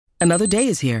Another day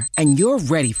is here, and you're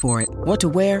ready for it. What to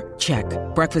wear? Check.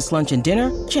 Breakfast, lunch, and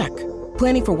dinner? Check.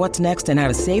 Planning for what's next and how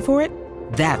to save for it?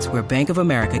 That's where Bank of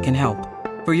America can help.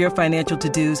 For your financial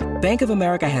to-dos, Bank of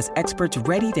America has experts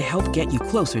ready to help get you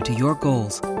closer to your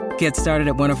goals. Get started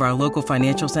at one of our local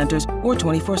financial centers or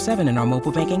 24/7 in our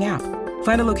mobile banking app.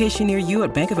 Find a location near you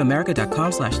at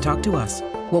bankofamerica.com/talktous.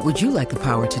 What would you like the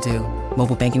power to do?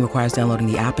 Mobile banking requires downloading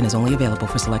the app and is only available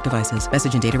for select devices.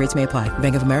 Message and data rates may apply.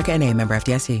 Bank of America N.A., member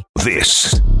FDIC.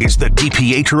 This is the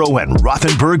DiPietro and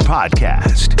Rothenberg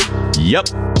podcast.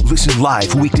 Yep. Listen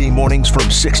live weekday mornings from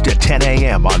 6 to 10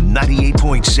 a.m. on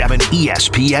 98.7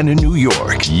 ESPN in New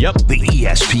York. Yep. The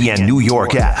ESPN New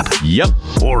York app. Yep.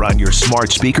 Or on your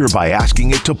smart speaker by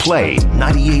asking it to play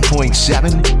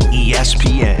 98.7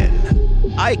 ESPN.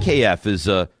 IKF is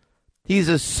he's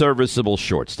a serviceable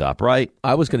shortstop, right?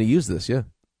 I was going to use this, yeah.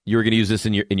 You were going to use this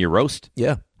in your roast?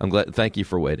 Yeah. I'm glad. Thank you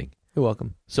for waiting. You're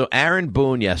welcome. So Aaron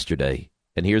Boone yesterday,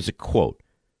 and here's a quote,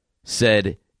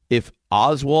 said, if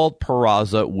Oswald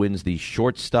Peraza wins the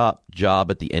shortstop job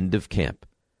at the end of camp,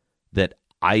 that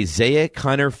Isaiah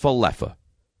Kiner-Falefa,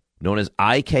 known as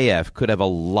IKF, could have a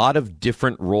lot of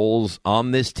different roles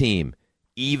on this team,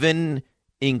 even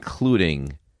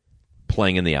including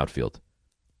playing in the outfield.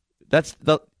 That's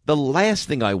the last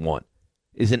thing I want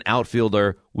is an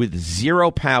outfielder with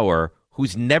zero power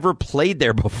who's never played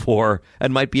there before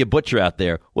and might be a butcher out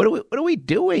there. What are we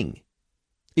doing?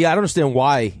 Yeah, I don't understand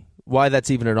why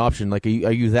that's even an option. Like, are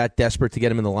you that desperate to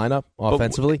get him in the lineup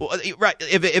offensively? Right.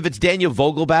 If it's Daniel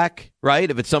Vogelback,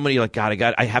 right? If it's somebody like, God,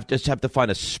 I have to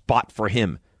find a spot for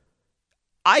him.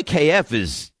 IKF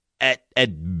is at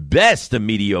best a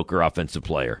mediocre offensive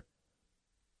player.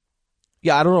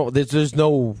 Yeah, I don't know. There's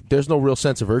no real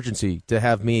sense of urgency to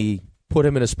have me put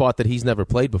him in a spot that he's never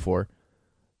played before.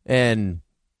 And,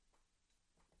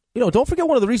 don't forget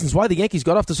one of the reasons why the Yankees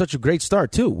got off to such a great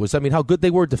start, too, was, how good they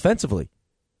were defensively.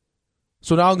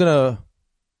 So now I'm gonna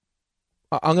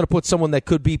put someone that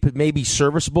could be maybe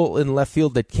serviceable in left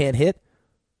field that can't hit.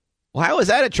 Well, how is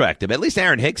that attractive? At least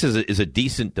Aaron Hicks is a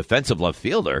decent defensive left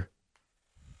fielder.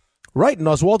 Right, and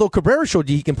Oswaldo Cabrera showed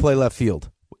you he can play left field.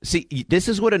 See, this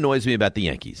is what annoys me about the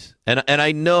Yankees. And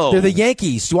I know... They're the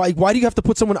Yankees. Why do you have to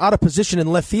put someone out of position in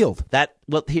left field?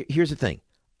 Here's the thing.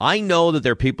 I know that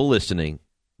there are people listening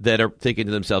that are thinking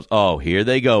to themselves, oh, here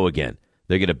they go again.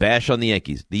 They're going to bash on the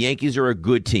Yankees. The Yankees are a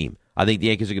good team. I think the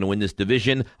Yankees are going to win this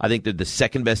division. I think they're the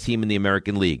second best team in the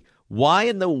American League. Why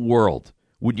in the world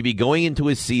would you be going into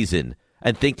a season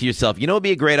and think to yourself, it would be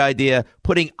a great idea,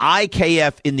 putting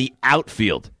IKF in the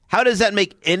outfield? How does that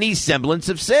make any semblance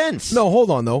of sense? No, hold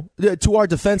on, though. To our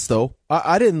defense, though,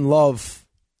 I didn't love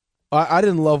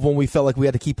when we felt like we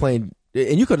had to keep playing.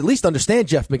 And you could at least understand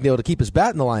Jeff McNeil to keep his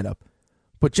bat in the lineup.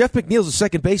 But Jeff McNeil's a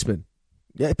second baseman.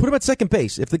 Yeah, put him at second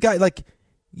base. If the guy,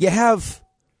 you have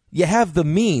the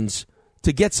means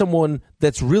to get someone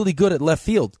that's really good at left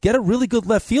field. Get a really good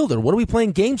left fielder. What are we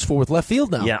playing games for with left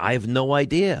field now? Yeah, I have no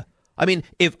idea.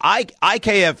 If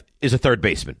IKF is a third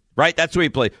baseman, right? That's where he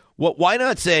plays. Well, why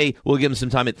not say we'll give him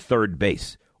some time at third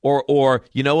base? Or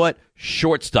you know what?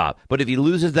 Shortstop. But if he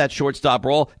loses that shortstop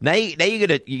role, now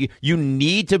you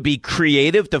need to be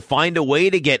creative to find a way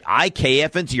to get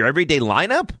IKF into your everyday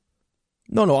lineup?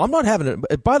 No, I'm not having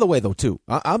it. By the way, though, too,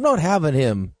 I'm not having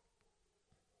him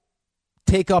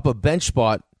take up a bench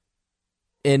spot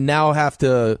and now have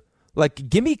to,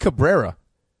 give me Cabrera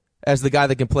as the guy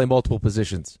that can play multiple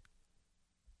positions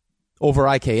over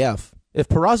IKF. If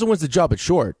Peraza wins the job at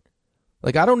short,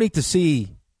 I don't need to see.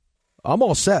 I'm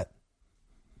all set.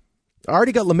 I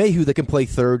already got LeMahieu that can play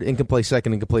third and can play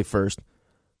second and can play first.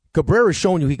 Cabrera's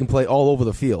showing you he can play all over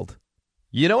the field.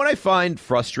 You know what I find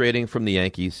frustrating from the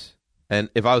Yankees?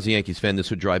 And if I was a Yankees fan, this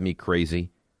would drive me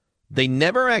crazy. They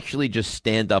never actually just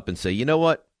stand up and say, you know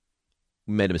what?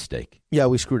 We made a mistake. Yeah,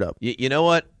 we screwed up. You know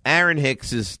what? Aaron Hicks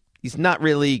he's not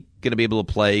really going to be able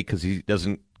to play because he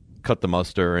doesn't cut the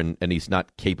muster and he's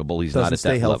not capable. He's doesn't not at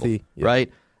stay that healthy. level. Yeah.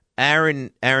 Right?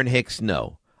 Aaron Hicks,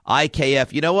 no.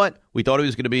 IKF, you know what? We thought he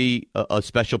was going to be a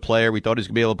special player. We thought he was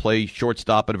going to be able to play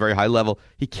shortstop at a very high level.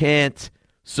 He can't,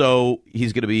 so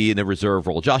he's going to be in a reserve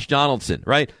role. Josh Donaldson,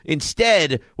 right?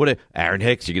 Instead, Aaron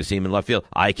Hicks, you're going to see him in left field.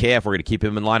 IKF, we're going to keep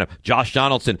him in lineup. Josh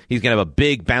Donaldson, he's going to have a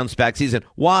big bounce-back season.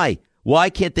 Why?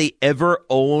 Why can't they ever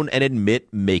own and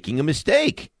admit making a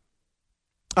mistake?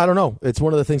 I don't know. It's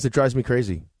one of the things that drives me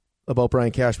crazy about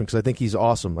Brian Cashman because I think he's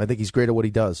awesome. I think he's great at what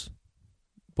he does.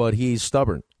 But he's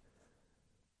stubborn.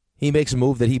 He makes a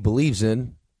move that he believes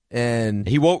in, and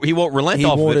he won't relent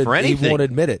off of it for anything. He won't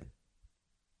admit it.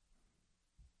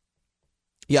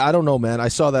 Yeah, I don't know, man. I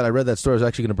saw that. I read that story. I was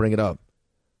actually going to bring it up.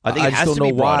 I think it just has don't to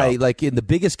be know brought why. up. Like in the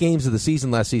biggest games of the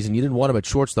season last season, you didn't want him at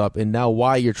shortstop, and now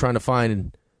why you're trying to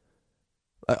find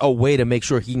a way to make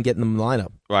sure he can get in the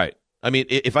lineup. Right. I mean,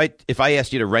 if I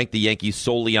asked you to rank the Yankees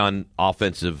solely on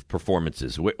offensive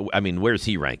performances, where's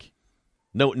he rank?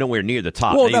 Nowhere near the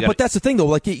top. Well, but that's the thing, though.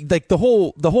 Like the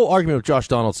whole argument with Josh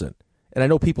Donaldson, and I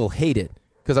know people hate it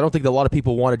because I don't think that a lot of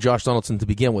people wanted Josh Donaldson to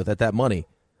begin with at that money.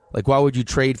 Like, why would you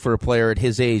trade for a player at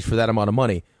his age for that amount of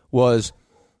money? Was,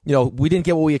 we didn't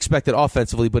get what we expected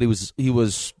offensively, but he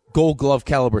was Gold Glove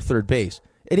caliber third base,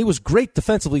 and he was great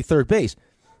defensively third base.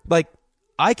 Like,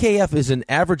 IKF is an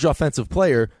average offensive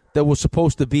player that was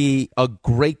supposed to be a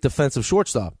great defensive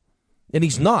shortstop, and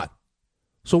he's not.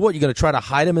 So what, you're going to try to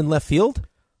hide him in left field?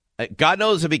 God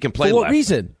knows if he can play For what left.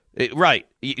 reason? Right.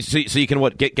 So you can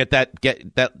get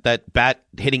that bat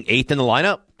hitting eighth in the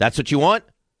lineup? That's what you want?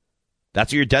 That's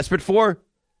what you're desperate for?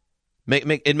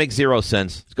 It makes zero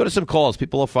sense. Let's go to some calls.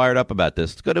 People are fired up about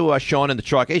this. Let's go to Sean in the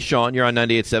truck. Hey, Sean, you're on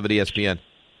 98.7 ESPN.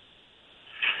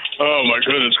 Oh my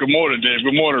goodness! Good morning, Dave.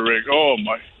 Good morning, Rick. Oh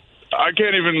my, I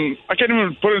can't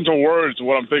even put into words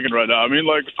what I'm thinking right now. I mean,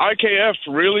 like IKF,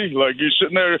 really? Like you're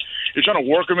sitting there, you're trying to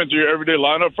work him into your everyday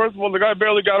lineup. First of all, the guy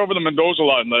barely got over the Mendoza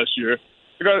line last year.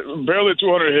 The guy barely a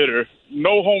 200 hitter,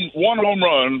 one home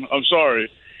run. I'm sorry,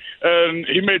 and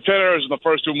he made 10 errors in the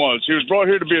first 2 months. He was brought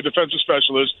here to be a defensive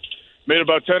specialist. Made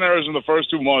about 10 errors in the first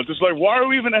 2 months. It's like, why are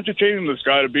we even entertaining this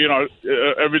guy to be in our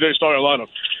everyday starting lineup?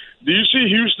 Do you see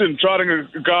Houston trotting a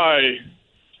guy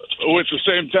with the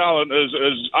same talent as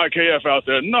IKF out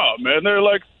there? No, man.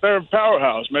 They're a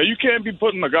powerhouse, man. You can't be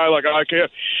putting a guy like IKF.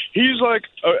 He's like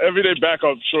an everyday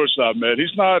backup shortstop, man.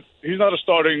 He's not a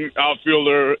starting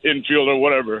outfielder, infielder,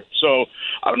 whatever. So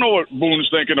I don't know what Boone's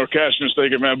thinking or Cashman's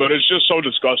thinking, man, but it's just so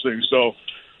disgusting. So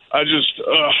I just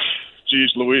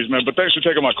Jeez Louise, man. But thanks for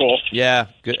taking my call. Yeah,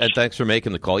 good, and thanks for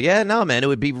making the call. Yeah, no, man, it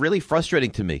would be really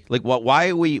frustrating to me. Like, why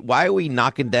are we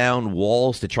knocking down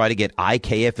walls to try to get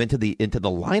IKF into the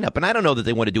lineup? And I don't know that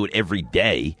they want to do it every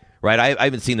day, right? I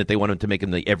haven't seen that they want him to make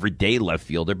him the everyday left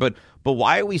fielder. But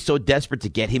why are we so desperate to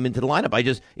get him into the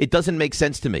lineup? It doesn't make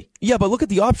sense to me. Yeah, but look at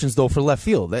the options though for left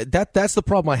field. That's the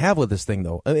problem I have with this thing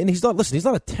though. I mean, he's not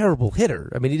a terrible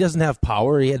hitter. I mean, he doesn't have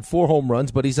power. He had 4 home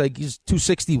runs, but he's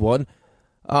 261.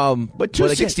 But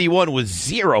 261 with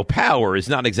zero power is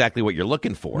not exactly what you're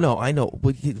looking for. No, I know.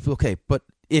 But okay, but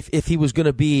if he was going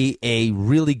to be a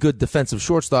really good defensive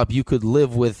shortstop, you could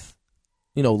live with,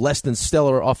 less than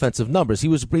stellar offensive numbers. He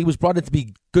was brought in to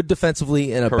be good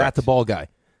defensively and a bat the ball guy.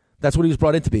 That's what he was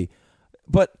brought in to be.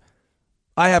 But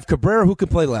I have Cabrera who can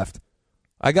play left.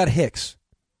 I got Hicks.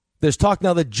 There's talk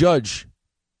now that Judge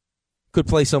could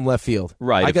play some left field.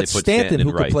 Right. I got Stanton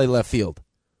who could play left field.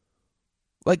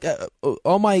 Like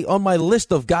on my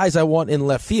list of guys I want in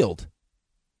left field,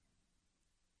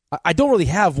 I don't really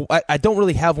have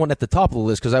one at the top of the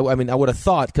list because I would have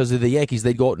thought because of the Yankees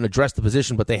they'd go out and address the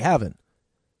position, but they haven't.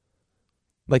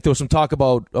 Like there was some talk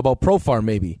about Profar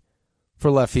maybe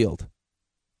for left field,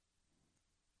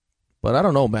 but I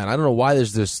don't know, man. I don't know why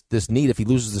there's this need if he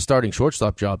loses the starting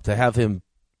shortstop job to have him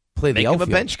play the outfield. Make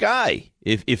him a bench guy.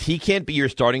 If he can't be your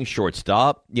starting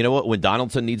shortstop, you know what? When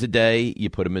Donaldson needs a day, you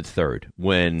put him at third.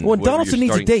 When Donaldson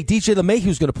needs a day, DJ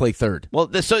LeMahieu's going to play third.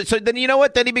 Well, so then you know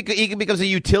what? Then he becomes a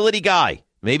utility guy.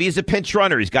 Maybe he's a pinch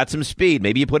runner. He's got some speed.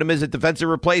 Maybe you put him as a defensive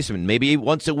replacement. Maybe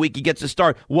once a week he gets a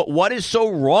start. What is so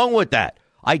wrong with that?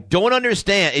 I don't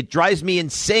understand. It drives me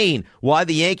insane why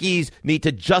the Yankees need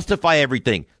to justify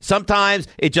everything. Sometimes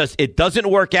it doesn't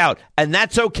work out, and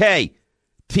that's okay.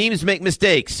 Teams make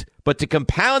mistakes. But to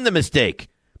compound the mistake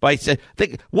by saying,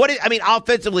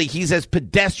 offensively, he's as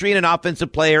pedestrian an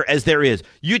offensive player as there is.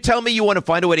 You tell me you want to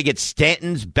find a way to get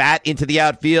Stanton's bat into the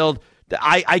outfield.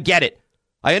 I get it.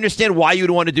 I understand why you'd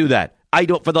want to do that.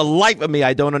 For the life of me,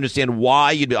 I don't understand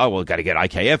why you'd. Oh, well, got to get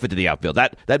IKF into the outfield.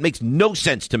 That makes no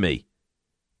sense to me.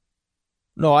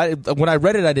 No, when I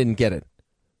read it, I didn't get it.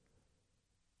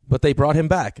 But they brought him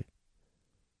back,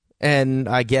 and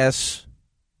I guess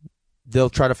they'll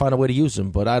try to find a way to use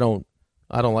him, but I don't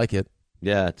like it.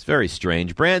 Yeah, it's very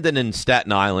strange. Brandon in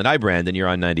Staten Island. Hi, Brandon. You're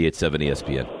on 98.7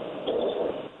 ESPN.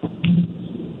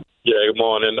 Yeah, good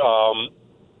morning.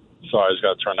 Sorry, I just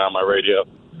got to turn on my radio.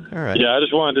 All right. Yeah, I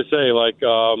just wanted to say,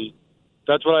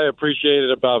 that's what I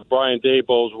appreciated about Brian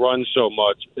Daboll's run so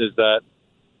much is that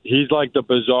he's like the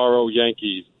bizarro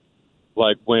Yankees.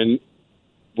 Like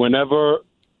whenever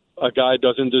a guy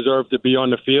doesn't deserve to be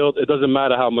on the field, it doesn't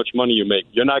matter how much money you make.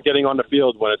 You're not getting on the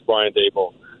field when it's Brian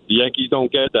Daboll. The Yankees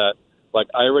don't get that. Like,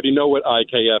 I already know what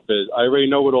IKF is. I already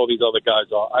know what all these other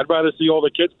guys are. I'd rather see all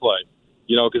the kids play,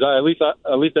 because at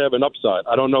least they have an upside.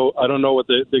 I don't know what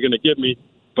they're going to give me,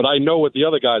 but I know what the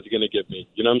other guys are going to give me.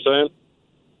 You know what I'm saying?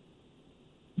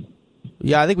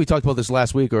 Yeah, I think we talked about this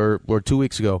last week or 2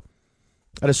 weeks ago.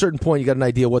 At a certain point, you got an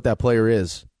idea what that player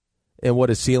is and what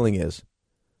his ceiling is.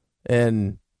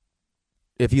 And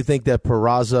if you think that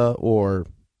Peraza or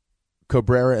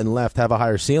Cabrera and left have a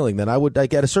higher ceiling, then I would,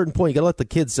 like, at a certain point, you got to let the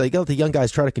kids, you got to let the young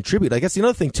guys try to contribute. I guess the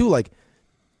other thing, too, like,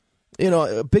 you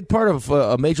know, a big part of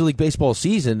a Major League Baseball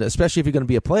season, especially if you're going to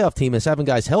be a playoff team, is having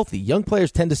guys healthy. Young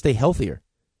players tend to stay healthier.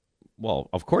 Well,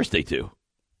 of course they do.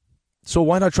 So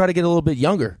why not try to get a little bit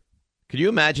younger? Could you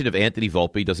imagine if Anthony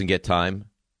Volpe doesn't get time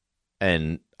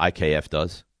and IKF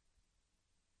does?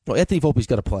 Well, Anthony Volpe's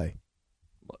got to play.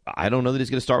 I don't know that he's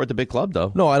going to start with the big club,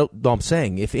 though. No, I don't. No, I'm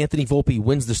saying if Anthony Volpe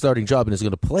wins the starting job and is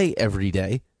going to play every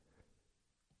day,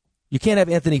 you can't have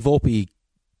Anthony Volpe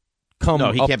come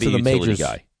up to the majors.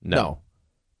 Guy. No.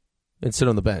 And sit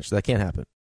on the bench. That can't happen.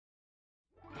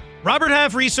 Robert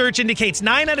Half research indicates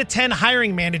 9 out of 10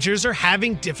 hiring managers are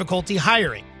having difficulty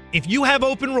hiring. If you have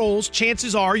open roles,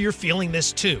 chances are you're feeling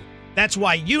this too. That's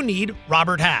why you need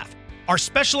Robert Half. Our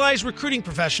specialized recruiting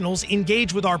professionals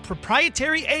engage with our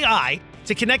proprietary AI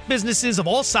to connect businesses of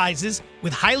all sizes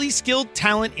with highly skilled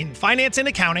talent in finance and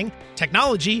accounting,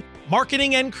 technology,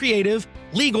 marketing and creative,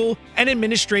 legal, and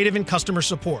administrative and customer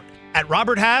support. At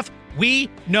Robert Half, we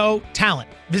know talent.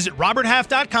 Visit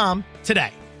roberthalf.com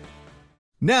today.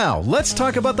 Now, let's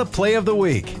talk about the play of the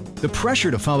week. The pressure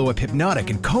to follow up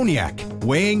Hypnotic and Cognac,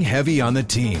 weighing heavy on the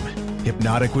team.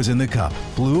 Hypnotic was in the cup,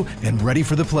 blue, and ready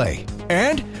for the play.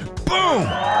 And boom!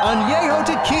 Añejo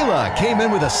Tequila came in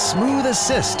with a smooth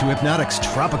assist to Hypnotic's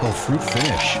tropical fruit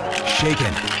finish.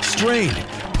 Shaken, strained,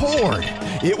 poured.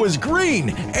 It was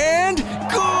green and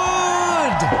good!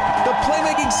 The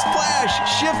playmaking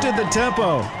splash shifted the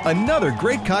tempo. Another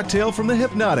great cocktail from the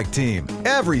Hypnotic team.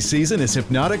 Every season is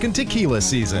Hypnotic and Tequila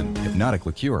season. Hypnotic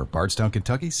Liqueur, Bardstown,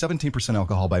 Kentucky, 17%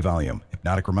 alcohol by volume.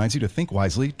 Hypnotic reminds you to think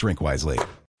wisely, drink wisely.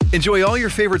 Enjoy all your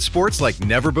favorite sports like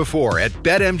never before at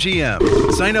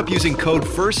BetMGM. Sign up using code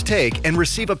FIRSTTAKE and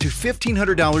receive up to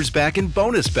 $1,500 back in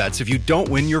bonus bets if you don't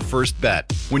win your first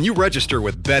bet. When you register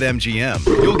with BetMGM,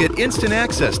 you'll get instant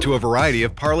access to a variety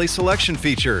of parlay selection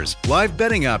features, live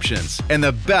betting options, and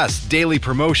the best daily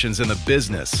promotions in the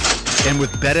business. And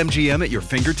with BetMGM at your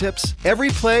fingertips, every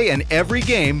play and every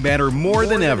game matter more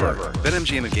than ever.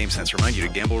 BetMGM and GameSense remind you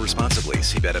to gamble responsibly.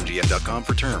 See BetMGM.com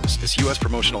for terms. This U.S.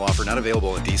 promotional offer not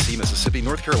available in D.C., Mississippi,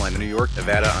 North Carolina, New York,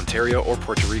 Nevada, Ontario, or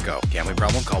Puerto Rico. Gambling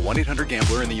problem? Call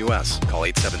 1-800-GAMBLER in the U.S. Call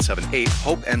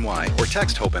 877-8-HOPE-NY or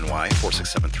text HOPE-NY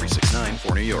 467-369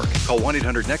 for New York. Call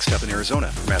 1-800-NEXT-STEP in Arizona.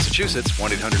 For Massachusetts,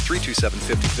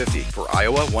 1-800-327-5050. For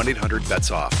Iowa,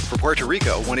 1-800-BETS-OFF. For Puerto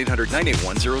Rico,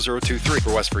 1-800-981-0023.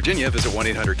 For West Virginia, visit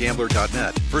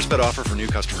 1-800-GAMBLER.net. First bet offer for new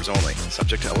customers only.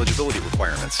 Subject to eligibility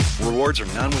requirements. Rewards are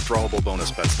non-withdrawable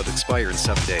bonus bets that expire in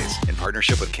 7 days. In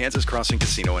partnership with Kansas Crossing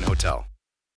Casino and Hotel.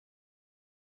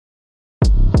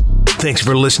 Thanks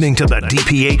for listening to the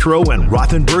DiPietro and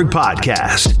Rothenberg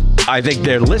podcast. I think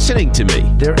they're listening to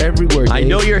me. They're everywhere, Dave. I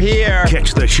know you're here.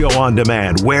 Catch the show on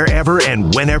demand wherever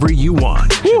and whenever you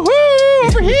want. Woohoo!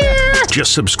 Over here!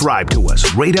 Just subscribe to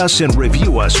us, rate us, and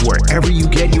review us wherever you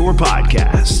get your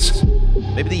podcasts.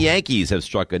 Maybe the Yankees have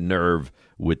struck a nerve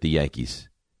with the Yankees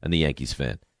and the Yankees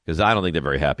fan, because I don't think they're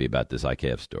very happy about this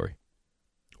IKF story.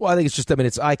 Well, I think it's just,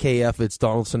 it's IKF, it's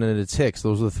Donaldson, and it's Hicks.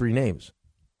 Those are the three names.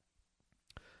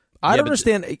 I don't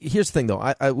understand. Here's the thing, though.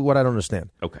 What I don't understand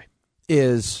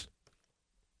is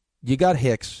you got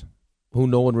Hicks, who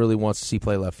no one really wants to see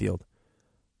play left field.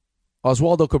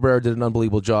 Oswaldo Cabrera did an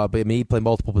unbelievable job. I mean, he played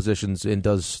multiple positions and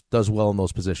does well in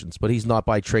those positions, but he's not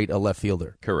by trait a left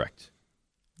fielder. Correct.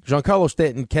 Giancarlo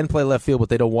Stanton can play left field, but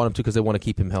they don't want him to because they want to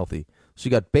keep him healthy. So you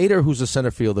got Bader, who's a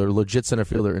center fielder, legit center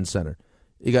fielder in center.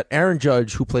 You got Aaron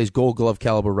Judge, who plays Gold Glove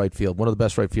caliber right field, one of the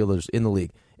best right fielders in the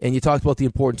league. And you talked about the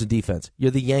importance of defense. You're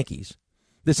the Yankees.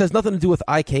 This has nothing to do with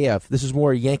IKF. This is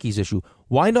more a Yankees issue.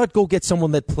 Why not go get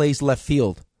someone that plays left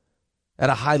field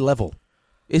at a high level?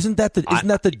 Isn't that the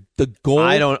goal?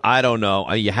 I don't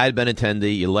know. You had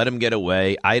Benintendi. You let him get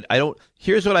away. I don't.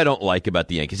 Here's what I don't like about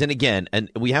the Yankees. And again, and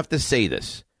we have to say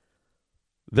this.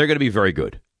 They're going to be very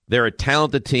good. They're a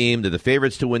talented team. They're the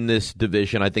favorites to win this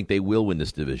division. I think they will win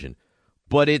this division.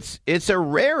 But it's a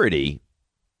rarity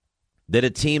that a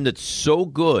team that's so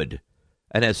good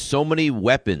and has so many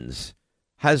weapons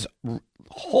has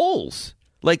holes.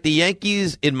 Like the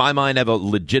Yankees, in my mind, have a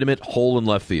legitimate hole in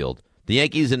left field. The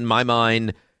Yankees, in my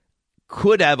mind,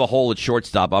 could have a hole at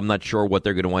shortstop. I'm not sure what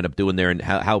they're going to wind up doing there and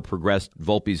how progressed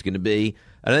Volpe's going to be.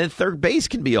 And then third base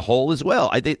can be a hole as well.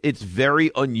 I think it's very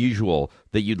unusual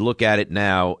that you'd look at it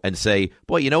now and say,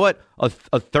 boy, you know what? A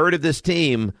third of this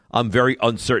team I'm very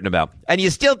uncertain about. And you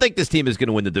still think this team is going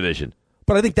to win the division.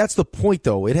 But I think that's the point,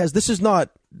 though. This is not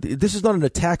this is not an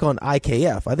attack on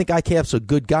IKF. I think IKF's a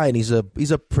good guy, and he's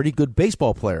a pretty good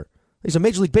baseball player. He's a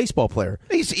Major League Baseball player.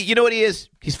 You know what he is?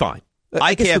 He's fine.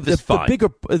 IKF is fine.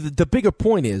 The bigger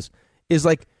point is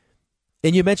like,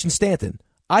 and you mentioned Stanton.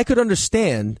 I could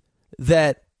understand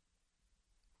that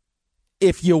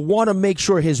if you want to make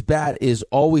sure his bat is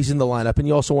always in the lineup, and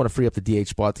you also want to free up the DH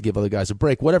spot to give other guys a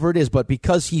break, whatever it is, but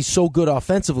because he's so good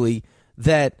offensively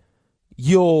that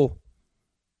you'll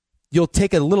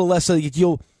take a little less of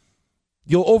you'll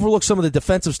overlook some of the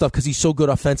defensive stuff because he's so good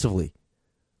offensively.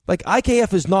 Like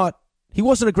IKF is not. He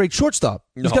wasn't a great shortstop.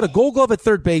 No. He's got a Gold Glove at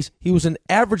third base. He was an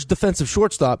average defensive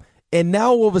shortstop, and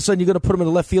now all of a sudden you're going to put him in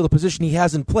the left field, a position he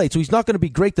hasn't played. So he's not going to be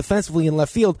great defensively in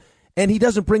left field, and he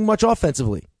doesn't bring much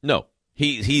offensively. No,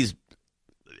 he's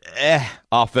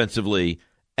offensively,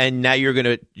 and now you're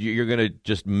gonna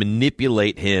just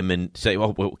manipulate him and say,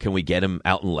 well, can we get him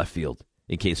out in left field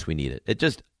in case we need it? It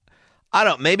just, I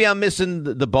don't. Maybe I'm missing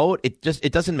the boat. It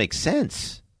doesn't make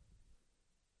sense.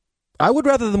 I would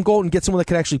rather them go out and get someone that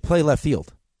can actually play left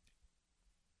field.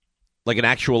 Like an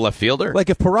actual left fielder? Like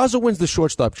if Peraza wins the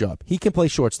shortstop job, he can play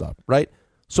shortstop, right?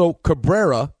 So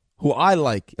Cabrera, who I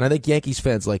like, and I think Yankees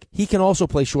fans like, he can also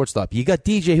play shortstop. You got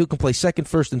DJ who can play second,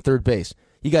 first, and third base.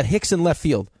 You got Hicks in left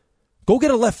field. Go get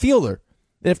a left fielder.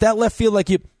 And if that left field, like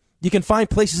you can find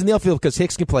places in the outfield because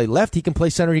Hicks can play left, he can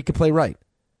play center, he can play right.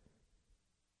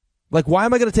 Like, why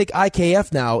am I going to take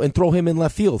IKF now and throw him in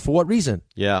left field? For what reason?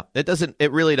 Yeah,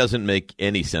 it really doesn't make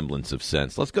any semblance of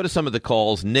sense. Let's go to some of the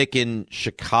calls. Nick in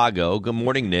Chicago. Good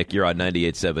morning, Nick. You're on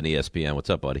 98.7 ESPN. What's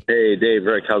up, buddy? Hey, Dave,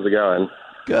 Rick. How's it going?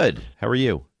 Good. How are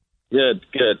you? Good.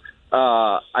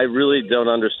 I really don't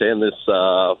understand this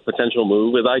potential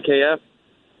move with IKF.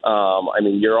 I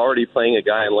mean, you're already playing a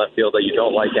guy in left field that you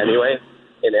don't like anyway,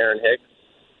 in Aaron Hicks.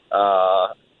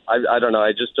 I don't know.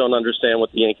 I just don't understand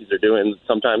what the Yankees are doing.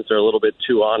 Sometimes they're a little bit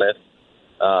too honest.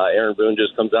 Aaron Boone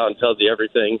just comes out and tells you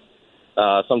everything.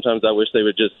 Sometimes I wish they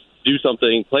would just do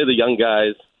something, play the young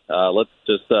guys. Let's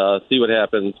just see what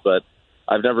happens. But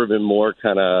I've never been more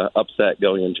kind of upset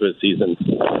going into a season.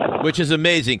 Which is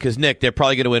amazing because, Nick, they're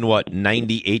probably going to win,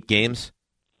 98 games?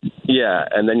 Yeah,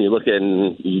 and then you look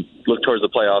towards the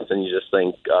playoffs and you just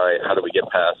think, all right, how do we get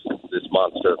past this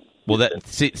monster? Well,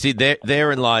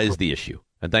 therein lies the issue.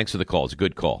 And thanks for the call. It's a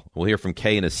good call. We'll hear from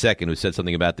Kay in a second, who said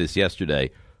something about this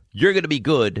yesterday. You're going to be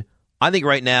good. I think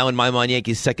right now, in my mind,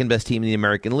 Yankees second-best team in the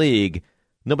American League.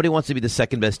 Nobody wants to be the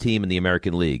second-best team in the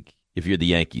American League if you're the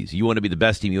Yankees. You want to be the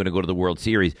best team. You want to go to the World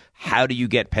Series. How do you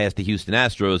get past the Houston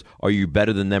Astros? Are you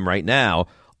better than them right now?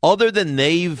 Other than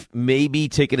they've maybe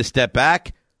taken a step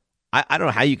back, I don't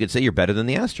know how you could say you're better than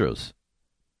the Astros.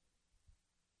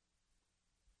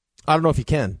 I don't know if you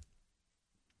can.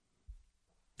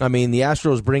 I mean, the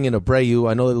Astros bring in Abreu.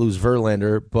 I know they lose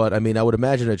Verlander, but I mean, I would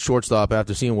imagine at shortstop,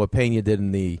 after seeing what Pena did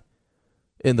in the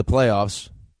playoffs,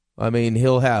 I mean,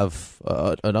 he'll have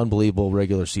an unbelievable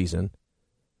regular season.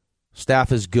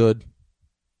 Staff is good.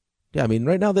 Yeah, I mean,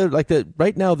 right now they're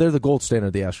the gold standard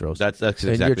of the Astros. That's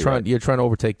exactly and you're trying to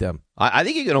overtake them. I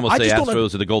think you can almost say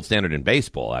Astros are the gold standard in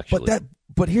baseball, actually.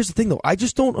 But here's the thing, though. I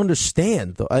just don't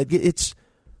understand. Though I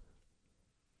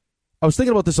was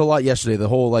thinking about this a lot yesterday, the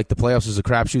whole, the playoffs is a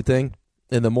crapshoot thing.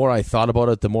 And the more I thought about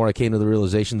it, the more I came to the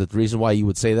realization that the reason why you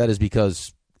would say that is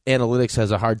because analytics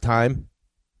has a hard time.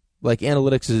 Like,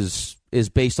 analytics is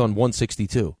based on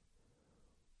 162.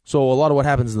 So a lot of what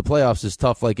happens in the playoffs is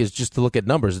tough, is just to look at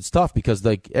numbers. It's tough because,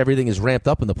 everything is ramped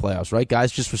up in the playoffs, right?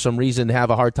 Guys just for some reason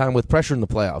have a hard time with pressure in the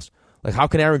playoffs. Like, how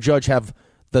can Aaron Judge have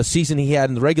the season he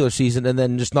had in the regular season and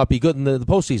then just not be good in the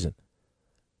postseason?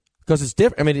 Because it's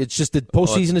different. I mean, it's just the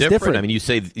postseason is different. I mean, you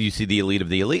see the elite of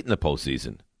the elite in the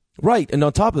postseason. Right. And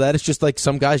on top of that, it's just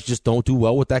some guys just don't do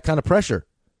well with that kind of pressure.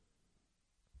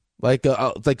 Like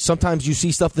sometimes you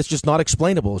see stuff that's just not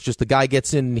explainable. It's just the guy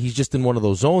gets in, he's just in one of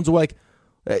those zones. You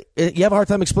have a hard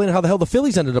time explaining how the hell the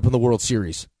Phillies ended up in the World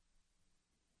Series.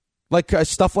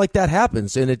 Stuff like that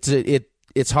happens, and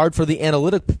it's hard for the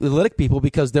analytic people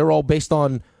because they're all based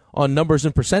on numbers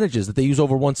and percentages that they use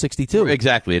over 162.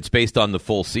 Exactly. It's based on the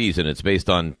full season. It's based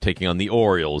on taking on the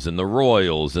Orioles and the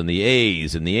Royals and the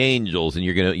A's and the Angels, and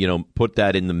you're going to put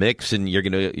that in the mix, and you're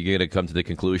going to come to the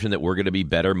conclusion that we're going to be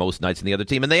better most nights than the other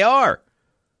team, and they are.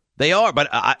 They are, but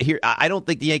I don't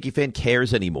think the Yankee fan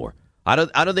cares anymore. I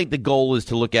don't think the goal is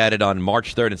to look at it on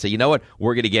March 3rd and say, you know what,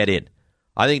 we're going to get in.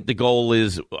 I think the goal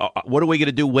is, what are we going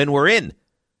to do when we're in?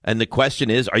 And the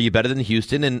question is, are you better than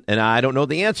Houston? And I don't know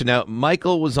the answer. Now,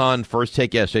 Michael was on First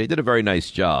Take yesterday. He did a very nice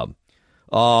job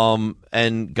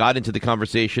and got into the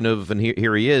conversation of, and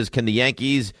here he is, can the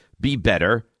Yankees be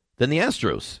better than the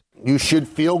Astros. You should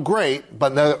feel great,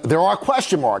 but there are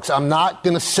question marks. I'm not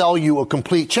going to sell you a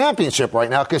complete championship right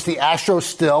now because the Astros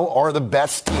still are the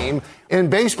best team in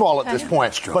baseball at this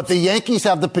point. But the Yankees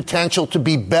have the potential to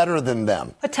be better than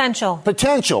them. Potential.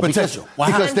 Because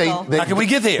How can we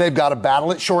get there? They've got a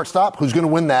battle at shortstop. Who's going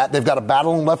to win that? They've got a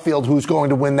battle in left field. Who's going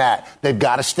to win that? They've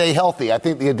got to stay healthy. I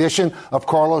think the addition of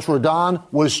Carlos Rodon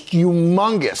was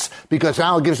humongous because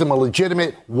now it gives them a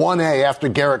legitimate 1A after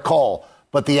Garrett Cole.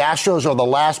 But the Astros are the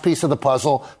last piece of the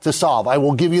puzzle to solve. I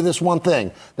will give you this one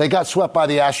thing. They got swept by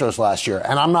the Astros last year,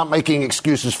 and I'm not making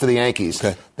excuses for the Yankees.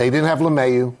 Okay. They didn't have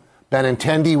LeMahieu.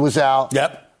 Benintendi was out.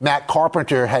 Yep. Matt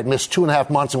Carpenter had missed 2.5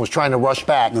 months and was trying to rush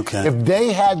back. Okay. If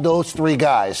they had those three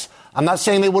guys, I'm not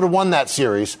saying they would have won that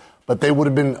series, but they would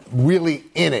have been really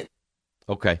in it.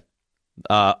 Okay.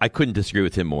 I couldn't disagree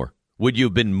with him more. Would you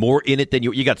have been more in it than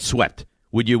you got swept?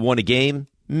 Would you have won a game?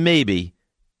 Maybe.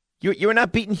 You were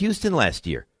not beating Houston last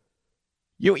year.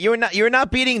 You're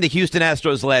not beating the Houston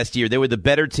Astros last year. They were the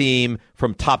better team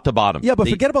from top to bottom. Yeah, but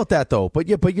forget about that though. But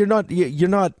you're not.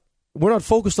 We're not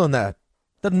focused on that.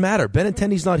 Doesn't matter.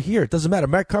 Benintendi's not here. It doesn't matter.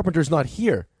 Matt Carpenter's not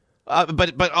here.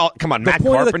 But come on, Matt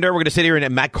Carpenter. We're going to sit here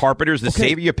and Matt Carpenter's the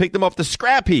savior. You picked him off the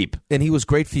scrap heap, and he was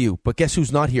great for you. But guess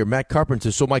who's not here? Matt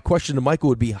Carpenter. So my question to Michael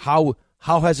would be how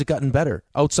has it gotten better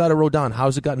outside of Rodon? How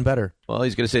has it gotten better? Well,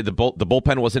 he's going to say the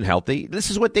bullpen wasn't healthy. This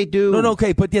is what they do. No,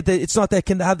 okay, but yet it's not that.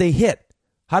 How they hit?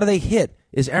 How do they hit?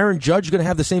 Is Aaron Judge going to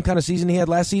have the same kind of season he had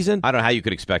last season? I don't know how you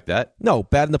could expect that. No,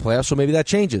 bad in the playoffs, so maybe that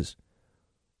changes.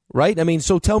 Right? I mean,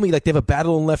 so tell me, like, they have a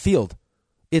battle in left field.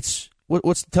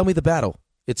 Tell me the battle.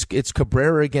 It's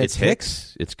Cabrera against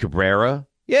Hicks? It's Cabrera.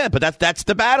 Yeah, but that's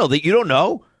the battle that you don't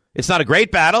know. It's not a great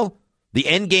battle. The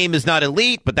end game is not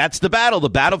elite, but that's the battle. The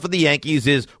battle for the Yankees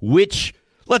is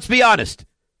let's be honest,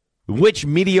 which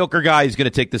mediocre guy is going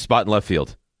to take the spot in left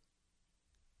field?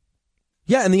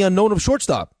 Yeah, and the unknown of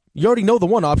shortstop. You already know the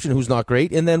one option who's not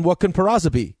great, and then what can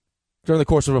Peraza be during the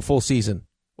course of a full season?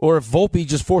 Or if Volpe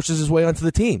just forces his way onto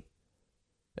the team.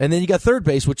 And then you got third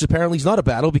base, which apparently is not a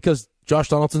battle because Josh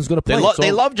Donaldson's going to play.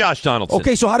 They love Josh Donaldson.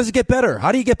 Okay, so how does it get better?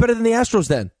 How do you get better than the Astros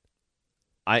then?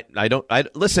 I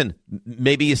listen.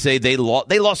 Maybe you say they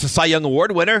lost a Cy Young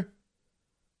Award winner.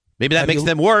 Maybe that makes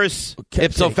them worse. Okay.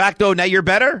 Ipso facto, now you're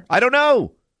better. I don't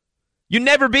know. You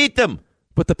never beat them.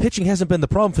 But the pitching hasn't been the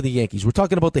problem for the Yankees. We're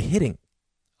talking about the hitting.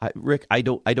 Rick, I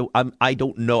don't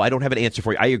know. I don't have an answer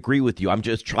for you. I agree with you.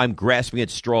 I'm grasping at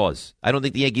straws. I don't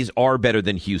think the Yankees are better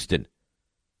than Houston.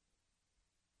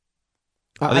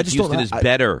 I think Houston is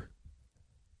better.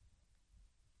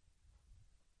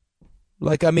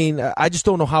 I just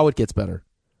don't know how it gets better.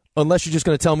 Unless you're just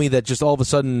going to tell me that just all of a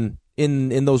sudden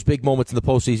in those big moments in the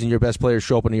postseason, your best players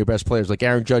show up and your best players. Like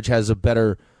Aaron Judge has a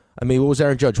better... what was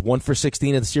Aaron Judge? 1 for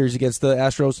 16 in the series against the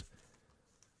Astros?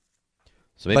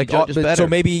 So maybe Judge is better. So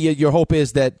maybe your hope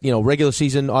is that, regular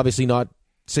season, obviously not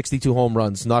 62 home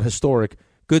runs, not historic.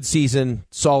 Good season,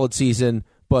 solid season,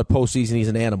 but postseason he's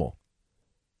an animal.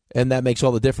 And that makes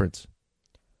all the difference.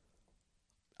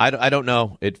 I don't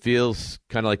know. It feels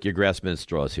kind of like you're grasping at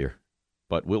straws here.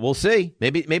 But we'll see.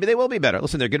 Maybe they will be better.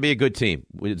 Listen, they're going to be a good team.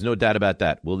 There's no doubt about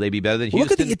that. Will they be better than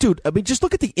Houston? Just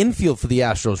look at the infield for the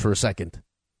Astros for a second.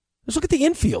 Just look at the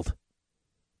infield.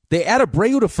 They add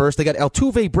Abreu to first. They got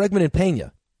Altuve, Bregman, and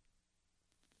Pena.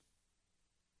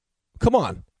 Come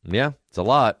on. Yeah, it's a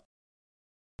lot.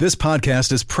 This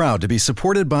podcast is proud to be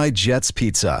supported by Jets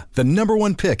Pizza, the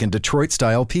 #1 pick in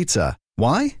Detroit-style pizza.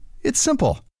 Why? It's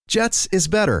simple. Jets is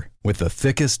better. With the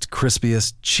thickest,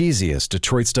 crispiest, cheesiest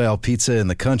Detroit-style pizza in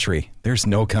the country, there's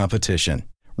no competition.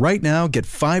 Right now, get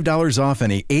 $5 off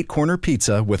any 8-corner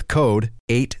pizza with code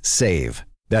 8SAVE.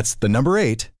 That's the number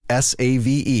 8,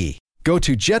 SAVE. Go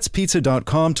to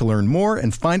jetspizza.com to learn more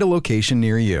and find a location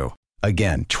near you.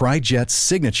 Again, try Jet's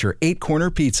signature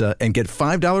 8-corner pizza and get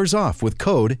 $5 off with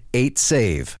code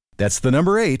 8SAVE. That's the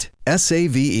number 8,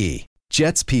 SAVE.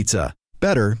 Jet's Pizza.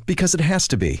 Better because it has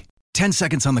to be. 10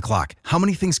 seconds on the clock. How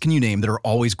many things can you name that are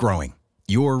always growing?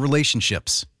 Your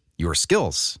relationships, your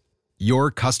skills, your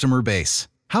customer base.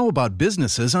 How about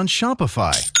businesses on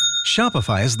Shopify?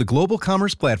 Shopify is the global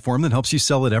commerce platform that helps you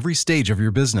sell at every stage of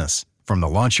your business. From the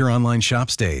launch your online shop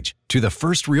stage, to the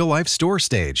first real-life store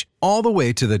stage, all the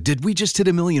way to the did we just hit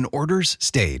a million orders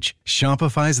stage.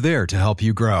 Shopify's there to help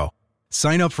you grow.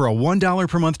 Sign up for a $1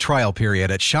 per month trial period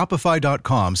at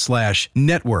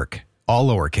shopify.com/network, all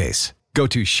lowercase. Go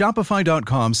to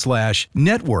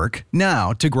shopify.com/network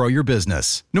now to grow your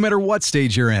business. No matter what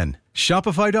stage you're in,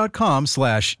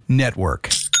 shopify.com/network.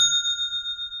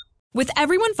 With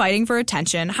everyone fighting for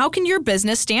attention, how can your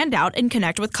business stand out and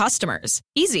connect with customers?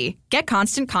 Easy. Get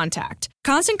Constant Contact.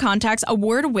 Constant Contact's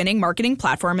award-winning marketing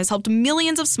platform has helped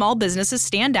millions of small businesses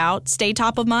stand out, stay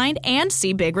top of mind, and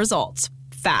see big results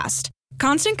fast.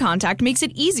 Constant Contact makes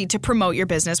it easy to promote your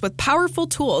business with powerful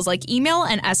tools like email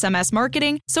and SMS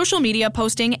marketing, social media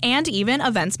posting, and even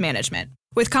events management.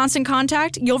 With Constant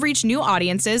Contact, you'll reach new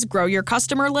audiences, grow your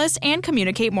customer list, and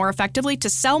communicate more effectively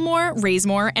to sell more, raise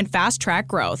more, and fast-track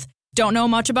growth. Don't know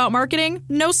much about marketing?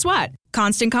 No sweat.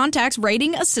 Constant Contact's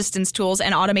writing assistance tools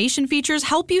and automation features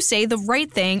help you say the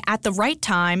right thing at the right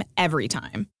time, every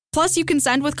time. Plus, you can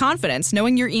send with confidence,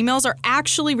 knowing your emails are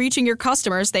actually reaching your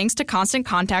customers thanks to Constant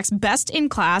Contact's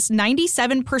best-in-class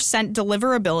 97%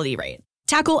 deliverability rate.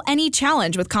 Tackle any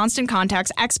challenge with Constant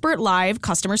Contact's expert live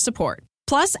customer support.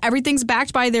 Plus, everything's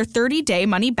backed by their 30-day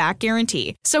money-back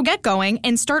guarantee. So get going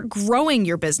and start growing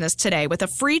your business today with a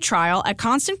free trial at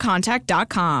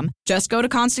ConstantContact.com. Just go to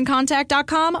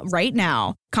ConstantContact.com right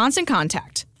now. Constant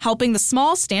Contact, helping the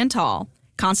small stand tall.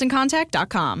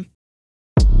 ConstantContact.com.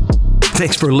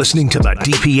 Thanks for listening to the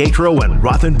DiPietro and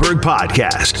Rothenberg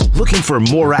podcast. Looking for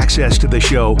more access to the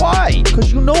show? Why?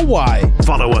 Because you know why.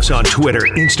 Follow us on Twitter,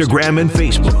 Instagram, and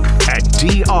Facebook at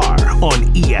DR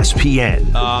on ESPN.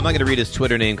 I'm not going to read his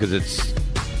Twitter name because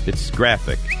it's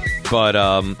graphic. But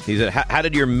he said, how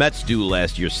did your Mets do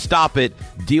last year? Stop it,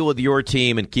 deal with your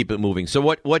team, and keep it moving. So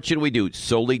what should we do?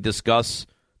 Solely discuss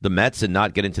the Mets and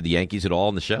not get into the Yankees at all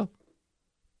on the show?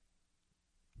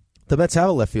 The Mets have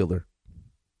a left fielder.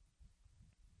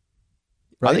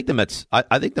 Right? I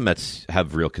think the Mets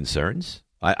have real concerns.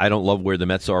 I don't love where the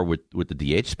Mets are with the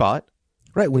DH spot.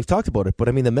 Right, we've talked about it, but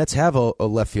I mean the Mets have a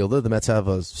left fielder, the Mets have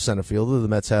a center fielder, the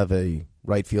Mets have a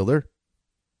right fielder.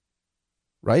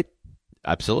 Right?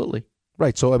 Absolutely.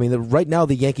 Right. So I mean right now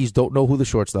the Yankees don't know who the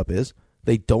shortstop is.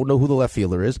 They don't know who the left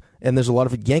fielder is, and there's a lot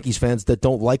of Yankees fans that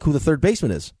don't like who the third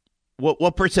baseman is.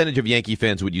 What percentage of Yankee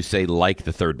fans would you say like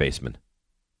the third baseman?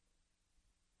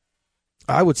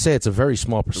 I would say it's a very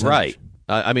small percentage. Right.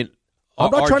 I mean, I'm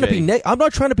not trying to be. I'm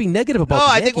not trying to be negative about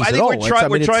the Yankees I think at all.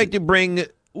 we're trying to bring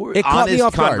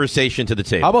honest conversation to the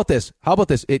table. How about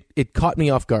this? It caught me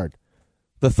off guard.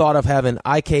 The thought of having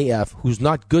IKF, who's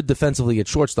not good defensively at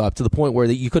shortstop, to the point where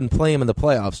you couldn't play him in the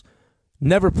playoffs,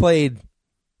 never played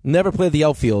the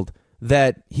outfield.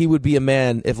 That he would be a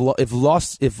man if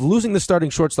losing the starting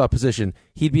shortstop position,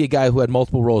 he'd be a guy who had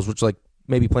multiple roles, which like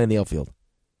maybe playing the outfield.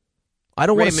 I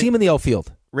don't want to see him in the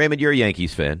outfield. Raymond, you're a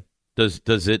Yankees fan.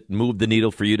 Does it move the needle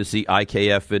for you to see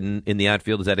IKF in the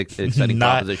outfield? Is that an exciting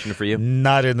proposition for you?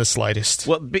 Not in the slightest.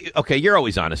 Well, okay, you're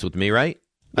always honest with me, right?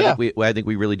 Yeah. I think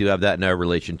we really do have that in our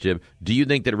relationship. Do you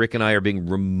think that Rick and I are being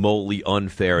remotely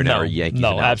unfair in our Yankees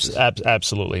analysis?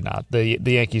 Absolutely not. The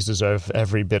Yankees deserve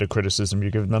every bit of criticism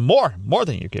you're giving them. More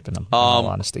than you're giving them, in all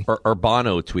honesty.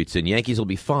 Urbano tweets in, Yankees will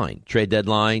be fine. Trade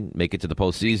deadline, make it to the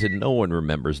postseason. No one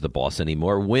remembers the boss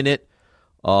anymore. Win it.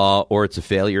 Or it's a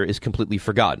failure is completely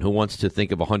forgotten. Who wants to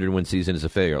think of a 100-win season as a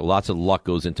failure? Lots of luck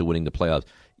goes into winning the playoffs.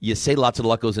 You say lots of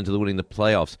luck goes into winning the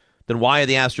playoffs, then why are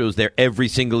the Astros there every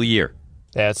single year?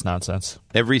 That's nonsense.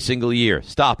 Every single year.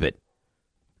 Stop it.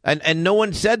 And no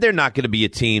one said they're not going to be a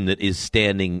team that is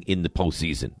standing in the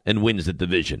postseason and wins the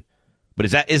division. But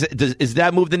does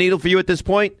that move the needle for you at this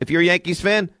point, if you're a Yankees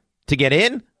fan, to get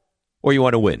in, or you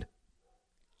want to win?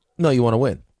 No, you want to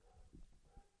win.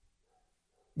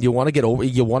 You want to get over.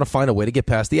 You want to find a way to get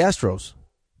past the Astros.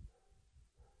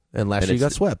 And last year you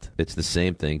got swept. It's the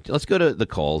same thing. Let's go to the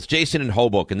calls. Jason in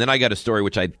Hoboken, and then I got a story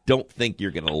which I don't think you're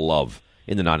going to love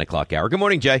in the 9 o'clock hour. Good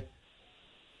morning, Jay.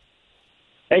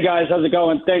 Hey, guys. How's it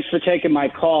going? Thanks for taking my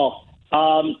call.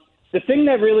 The thing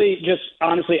that really just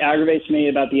honestly aggravates me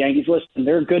about the Yankees, listen,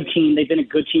 they're a good team. They've been a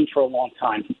good team for a long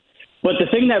time. But the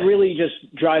thing that really just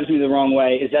drives me the wrong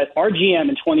way is that our GM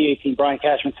in 2018, Brian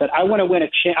Cashman, said, I want to win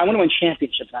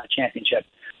championships, not a championship.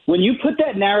 When you put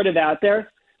that narrative out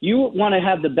there, you want to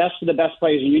have the best of the best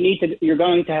players, and you're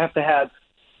going to have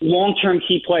long-term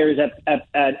key players at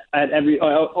every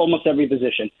almost every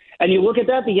position. And you look at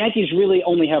that, the Yankees really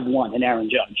only have one in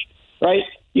Aaron Judge, right?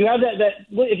 You have that.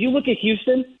 If you look at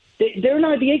Houston, they're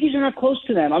not. The Yankees are not close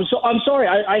to them. I'm sorry.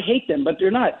 I hate them, but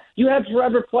they're not. You have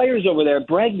forever players over there: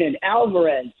 Bregman,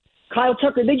 Alvarez, Kyle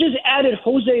Tucker. They just added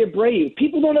Jose Abreu.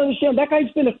 People don't understand that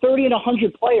guy's been a 30 and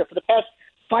 100 player for the past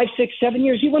 5, 6, 7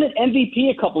 years. He won an MVP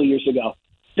a couple of years ago.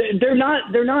 They're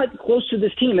not close to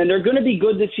this team, and they're going to be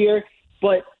good this year.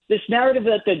 But this narrative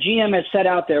that the GM has set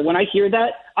out there, when I hear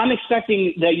that, I'm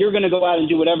expecting that you're going to go out and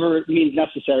do whatever means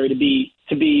necessary to be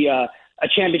a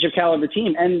championship caliber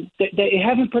team, and they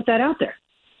haven't put that out there.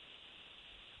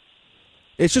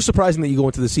 It's just surprising that you go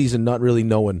into the season not really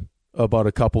knowing about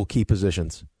a couple key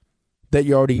positions that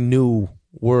you already knew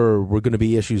were going to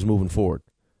be issues moving forward.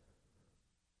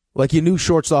 Like you knew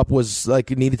shortstop was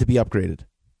like it needed to be upgraded.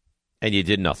 And you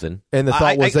did nothing. And the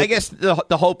thought was I guess the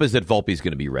hope is that Volpe's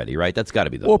going to be ready, right? That's got to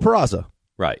be the hope. Or Peraza.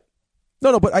 Right.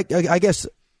 No, but I guess,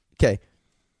 okay.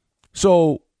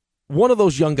 So one of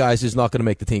those young guys is not going to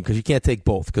make the team because you can't take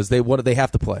both because they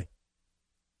have to play.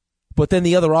 But then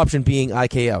the other option being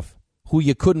IKF, who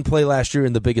you couldn't play last year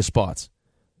in the biggest spots.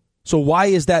 So why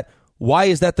is that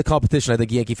the competition, I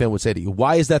think a Yankee fan would say to you?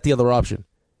 Why is that the other option?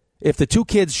 If the two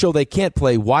kids show they can't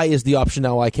play, why is the option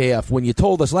now IKF when you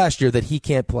told us last year that he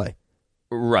can't play?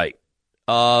 Right.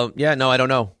 I don't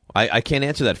know. I can't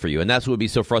answer that for you, and that's what would be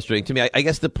so frustrating to me. I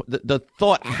guess the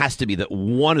thought has to be that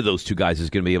one of those two guys is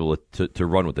going to be able to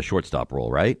run with the shortstop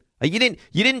role, right? You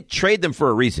didn't trade them for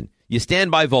a reason. You stand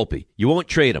by Volpe. You won't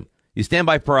trade him. You stand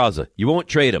by Peraza. You won't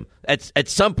trade him. At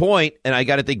some point, and I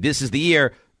got to think this is the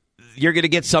year, you're going to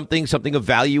get something of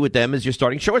value with them as your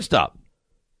starting shortstop.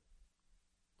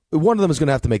 One of them is going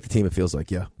to have to make the team, it feels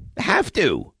like, yeah. Have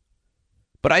to.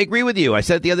 But I agree with you. I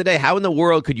said it the other day, how in the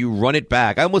world could you run it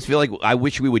back? I almost feel like I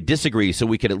wish we would disagree so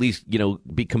we could at least,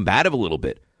 be combative a little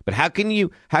bit. But how can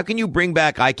you bring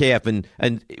back IKF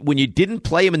and when you didn't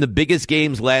play him in the biggest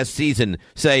games last season,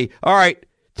 say, all right,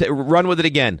 run with it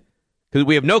again? Because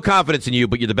we have no confidence in you,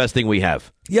 but you're the best thing we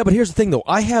have. Yeah, but here's the thing, though.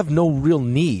 I have no real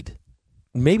need.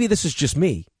 Maybe this is just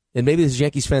me, and maybe this is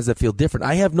Yankees fans that feel different.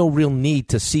 I have no real need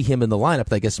to see him in the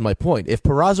lineup, I guess is my point. If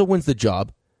Peraza wins the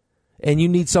job, and you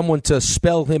need someone to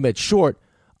spell him at short,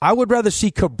 I would rather see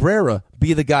Cabrera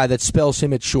be the guy that spells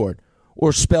him at short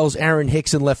or spells Aaron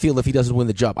Hicks in left field if he doesn't win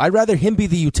the job. I'd rather him be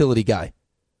the utility guy.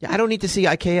 Yeah, I don't need to see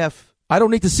IKF. I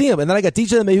don't need to see him. And then I got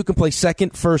DJ LeMay who can play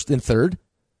second, first, and third.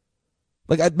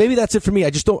 Like maybe that's it for me.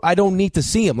 I don't need to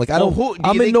see him. Like I'm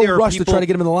in no rush to try to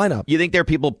get him in the lineup. You think there are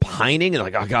people pining and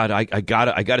like, oh God, I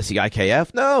gotta see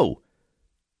IKF? No.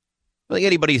 I don't think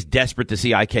anybody's desperate to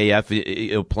see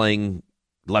IKF playing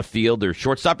left field or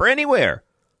shortstop or anywhere.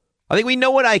 I think we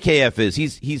know what IKF is.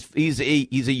 He's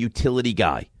a utility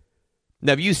guy.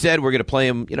 Now, if you said we're going to play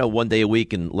him, one day a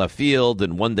week in left field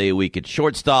and one day a week at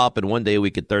shortstop and one day a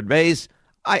week at third base,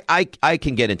 I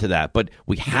can get into that. But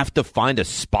we have to find a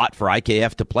spot for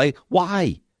IKF to play.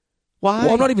 Why?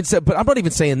 Well, I'm not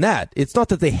even saying that. It's not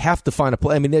that they have to find a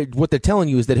play. I mean, what they're telling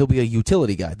you is that he'll be a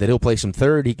utility guy. That he'll play some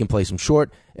third, he can play some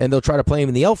short, and they'll try to play him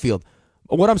in the outfield.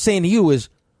 What I'm saying to you is,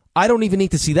 I don't even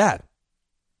need to see that.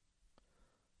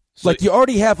 So you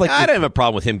already have I don't have a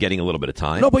problem with him getting a little bit of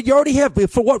time. No, but you already have.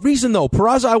 For what reason though?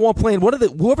 Peraza, I want playing.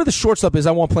 Whoever the shortstop is,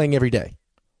 I want playing every day.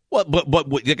 Well, but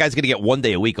the guy's going to get one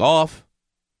day a week off.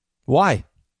 Why?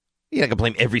 You're not going to play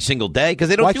him every single day because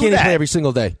they don't. Why do can't that. He play every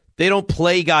single day? They don't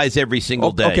play guys every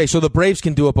single day. Okay, so the Braves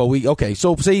can do it, but okay.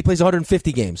 So say he plays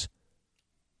 150 games.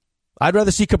 I'd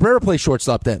rather see Cabrera play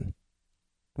shortstop then,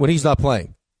 when he's not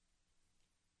playing.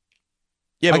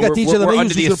 Yeah, but we're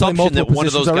under the assumption that one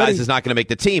of those guys is not going to make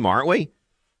the team, aren't we?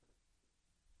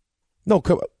 No,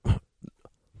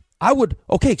 I would.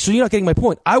 Okay, so you're not getting my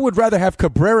point. I would rather have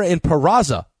Cabrera and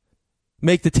Peraza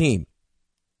make the team.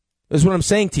 Is what I'm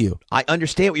saying to you. I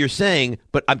understand what you're saying,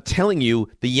 but I'm telling you,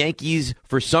 the Yankees,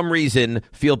 for some reason,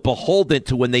 feel beholden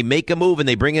to when they make a move and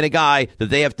they bring in a guy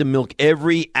that they have to milk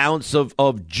every ounce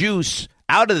of juice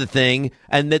out of the thing,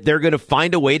 and that they're going to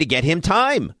find a way to get him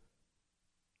time.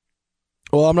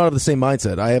 Well, I'm not of the same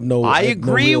mindset. I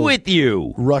agree with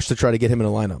you. Rush to try to get him in a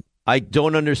lineup. I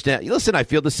don't understand. Listen, I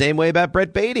feel the same way about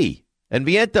Brett Beatty and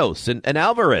Vientos and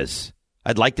Alvarez.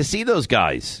 I'd like to see those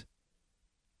guys.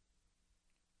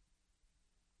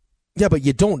 Yeah, but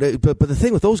you don't. But the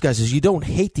thing with those guys is you don't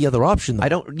hate the other option, though. I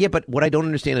don't. Yeah, but what I don't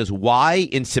understand is why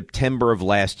in September of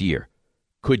last year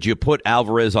could you put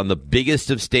Alvarez on the biggest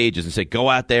of stages and say, go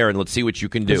out there and let's see what you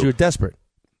can do? Because you were desperate.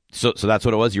 So that's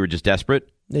what it was? You were just desperate?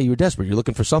 Yeah, you were desperate. You're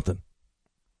looking for something.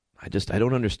 I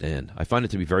don't understand. I find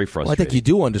it to be very frustrating. Well, I think you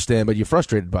do understand, but you're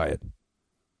frustrated by it.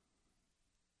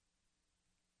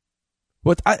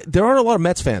 But there aren't a lot of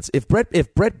Mets fans. If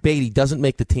Brett Beatty doesn't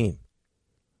make the team,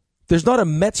 there's not a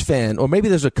Mets fan, or maybe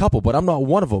there's a couple, but I'm not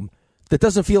one of them, that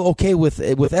doesn't feel okay with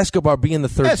Escobar being the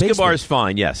third baseman. Escobar's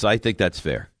fine, yes. I think that's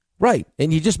fair. Right,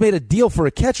 and you just made a deal for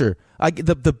a catcher.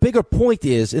 The bigger point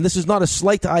is, and this is not a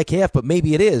slight to IKF, but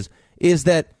maybe it is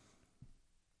that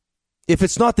if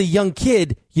it's not the young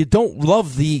kid, you don't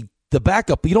love the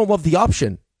backup. You don't love the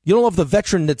option. You don't love the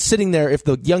veteran that's sitting there if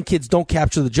the young kids don't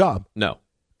capture the job. No,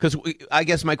 because I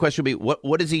guess my question would be,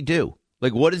 what does he do?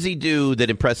 Like, what does he do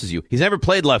that impresses you? He's never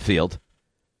played left field.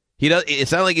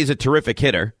 It's not like he's a terrific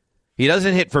hitter. He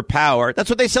doesn't hit for power. That's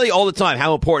what they tell you all the time,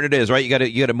 how important it is, right? You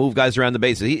got to move guys around the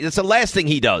bases. It's the last thing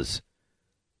he does.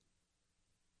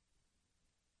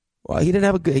 Well, he didn't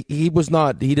have he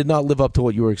did not live up to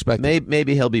what you were expecting.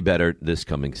 Maybe he'll be better this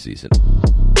coming season.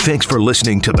 Thanks for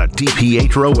listening to the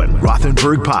DiPietro and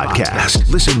Rothenberg podcast.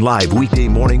 Listen live weekday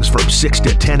mornings from 6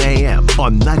 to 10 a.m.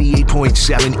 on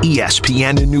 98.7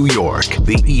 ESPN in New York,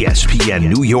 the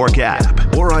ESPN New York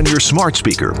app, or on your smart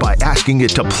speaker by asking it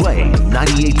to play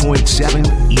 98.7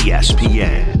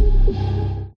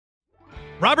 ESPN.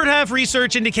 Robert Half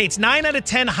research indicates 9 out of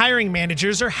 10 hiring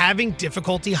managers are having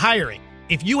difficulty hiring.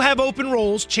 If you have open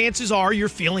roles, chances are you're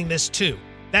feeling this too.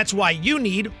 That's why you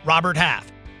need Robert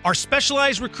Half. Our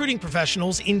specialized recruiting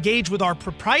professionals engage with our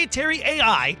proprietary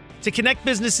AI to connect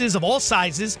businesses of all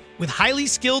sizes with highly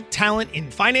skilled talent in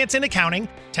finance and accounting,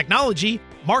 technology,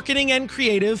 marketing and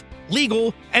creative,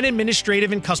 legal, and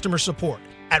administrative and customer support.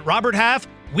 At Robert Half,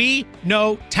 we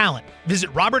know talent.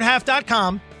 Visit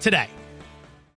roberthalf.com today.